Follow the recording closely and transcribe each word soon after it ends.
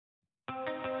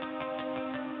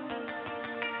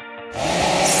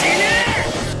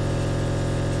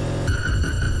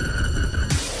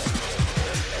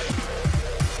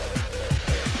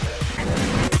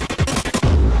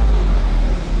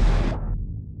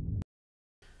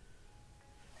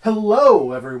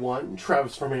Hello everyone,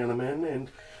 Travis from Animan,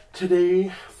 and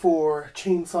today for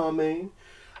Chainsaw Man,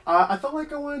 I felt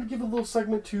like I wanted to give a little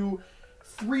segment to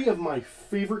 3 of my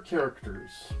favorite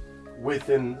characters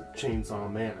within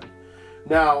Chainsaw Man.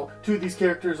 Now, 2 of these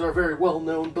characters are very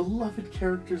well-known, beloved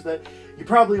characters that you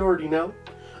probably already know.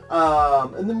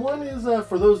 And then one is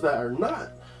for those that are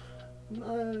not,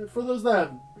 for those that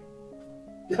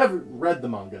haven't read the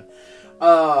manga.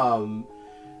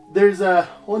 There's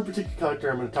one particular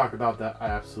character I'm going to talk about that I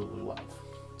absolutely love.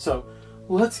 So,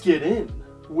 let's get in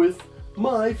with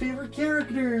my favorite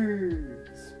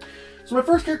characters. So my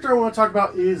first character I want to talk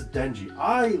about is Denji.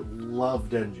 I love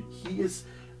Denji. He is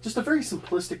just a very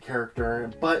simplistic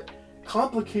character, but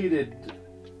complicated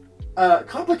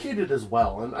as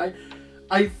well. And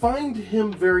I find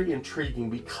him very intriguing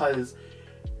because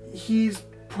he's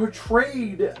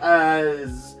portrayed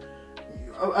as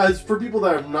for people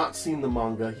that have not seen the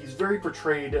manga, he's very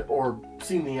portrayed, or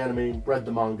seen the anime, read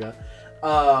the manga,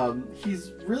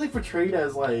 he's really portrayed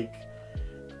as, like,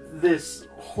 this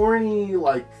horny,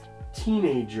 like,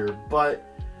 teenager, but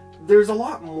there's a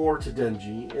lot more to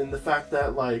Denji in the fact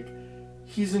that, like,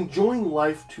 he's enjoying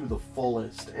life to the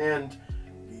fullest, and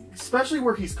especially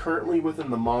where he's currently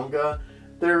within the manga,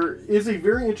 there is a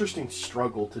very interesting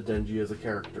struggle to Denji as a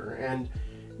character, and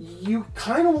you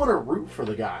kind of want to root for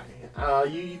the guy.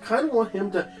 You kind of want him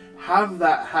to have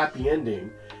that happy ending,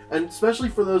 and especially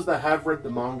for those that have read the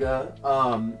manga,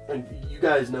 and you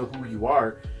guys know who you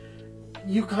are,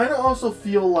 you kind of also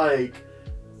feel like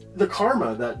the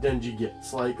karma that Denji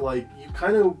gets. Like you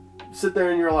kind of sit there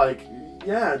and you're like,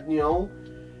 yeah, you know,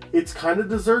 it's kind of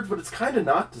deserved, but it's kind of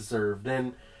not deserved.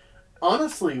 And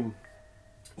honestly,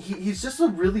 he's just a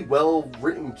really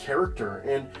well-written character,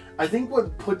 and I think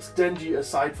what puts Denji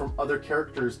aside from other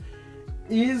characters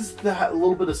is that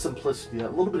little bit of simplicity,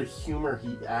 that little bit of humor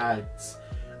he adds.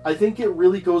 I think it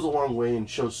really goes a long way and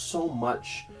shows so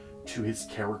much to his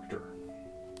character.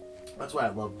 That's why I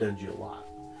love Denji a lot.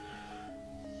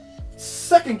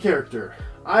 Second character,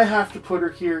 I have to put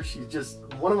her here. She's just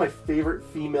one of my favorite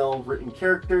female written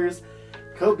characters,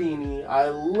 Kobeni. I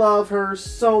love her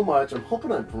so much. I'm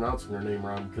hoping I'm pronouncing her name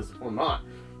wrong, because if I'm not,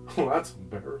 well, that's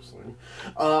embarrassing.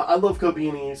 I love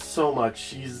Kobeni so much.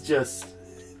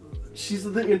 She's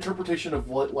the interpretation of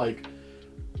what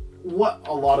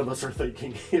a lot of us are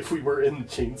thinking if we were in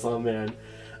Chainsaw Man.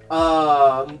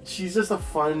 She's just a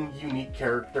fun, unique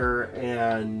character,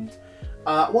 and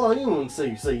well, I don't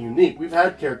even say unique. We've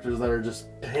had characters that are just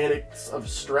panics of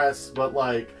stress, but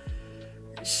like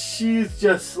she's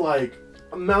just like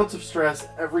amounts of stress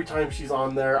every time she's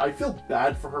on there. I feel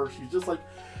bad for her. She's just like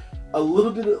a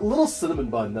little cinnamon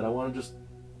bun that I want to just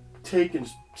take and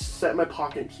just set in my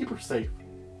pocket and keep her safe.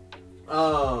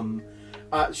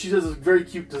 She does a very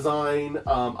cute design.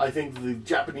 I think the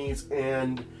Japanese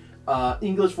and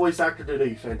English voice actor did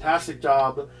a fantastic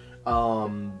job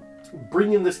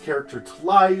bringing this character to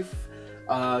life.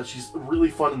 She's really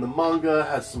fun in the manga,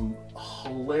 has some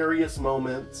hilarious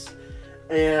moments,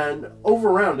 and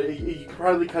around you can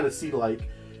probably kind of see like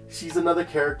she's another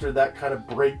character that kind of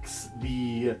breaks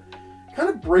the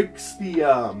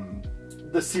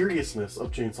seriousness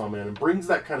of Chainsaw Man and brings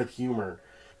that kind of humor.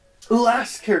 The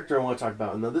last character I want to talk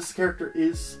about, and now this character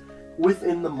is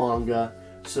within the manga,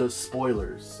 so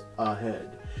spoilers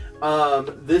ahead.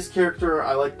 This character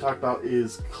I like to talk about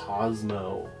is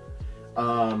Cosmo,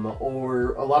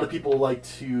 or a lot of people like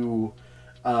to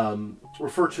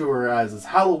refer to her as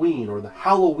Halloween, or the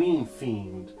Halloween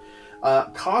Fiend.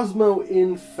 Cosmo,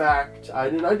 in fact, I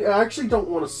actually don't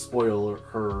want to spoil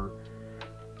her.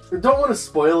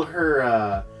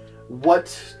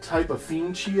 What type of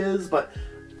fiend she is, but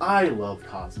I love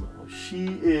Cosmo.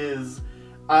 She is,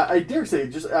 I dare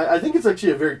say, I think it's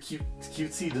actually a very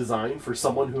cutesy design for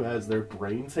someone who has their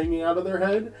brains hanging out of their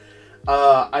head.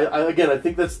 I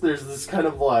think there's this kind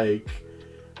of like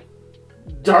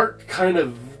dark kind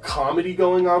of comedy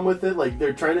going on with it. Like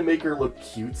they're trying to make her look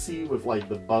cutesy with like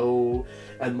the bow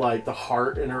and like the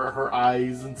heart in her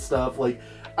eyes and stuff. Like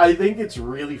I think it's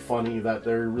really funny that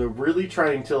they're really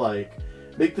trying to like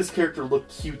make this character look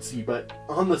cutesy, but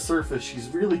on the surface she's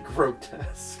really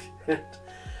grotesque. And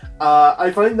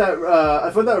I find that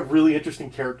a really interesting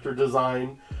character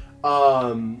design.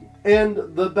 And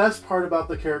the best part about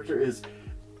the character is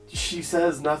she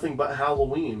says nothing but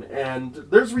Halloween, and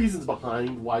there's reasons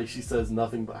behind why she says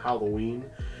nothing but Halloween.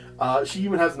 She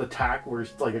even has an attack where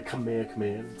it's like a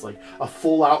command. It's like a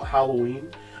full-out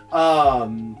Halloween.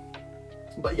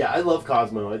 But yeah, I love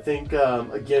Cosmo. I think,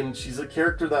 again, she's a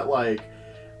character that, like,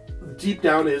 deep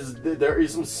down there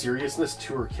is some seriousness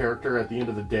to her character at the end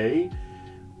of the day,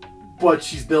 but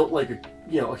she's built like a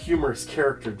humorous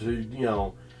character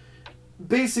to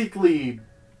basically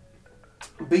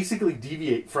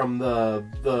deviate from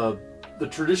the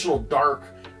traditional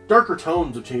darker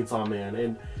tones of Chainsaw Man.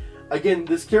 And again,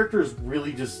 this character is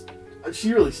really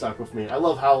she really stuck with me. I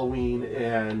love Halloween,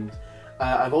 and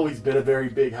I've always been a very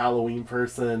big Halloween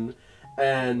person,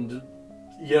 and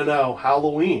you know,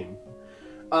 Halloween.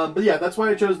 But yeah, that's why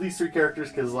I chose these 3 characters,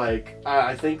 because like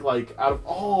I think like out of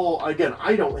all, again,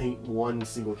 I don't hate one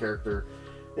single character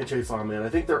in Chainsaw Man. I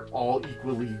think they're all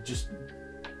equally just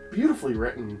beautifully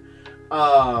written.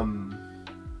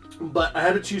 But I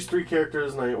had to choose 3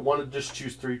 characters, and I wanted to just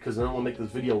choose 3 because I don't want to make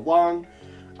this video long.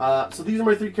 So these are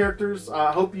my 3 characters.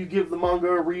 I hope you give the manga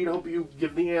a read. Hope you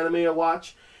give the anime a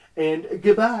watch. And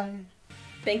goodbye.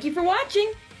 Thank you for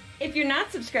watching. If you're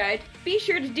not subscribed, be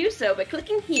sure to do so by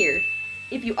clicking here.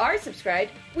 If you are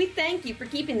subscribed, we thank you for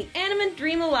keeping the anime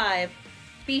dream alive.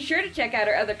 Be sure to check out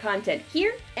our other content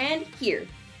here and here.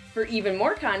 For even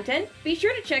more content, be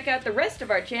sure to check out the rest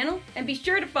of our channel, and be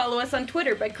sure to follow us on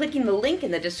Twitter by clicking the link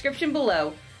in the description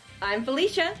below. I'm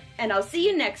Felicia, and I'll see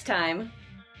you next time.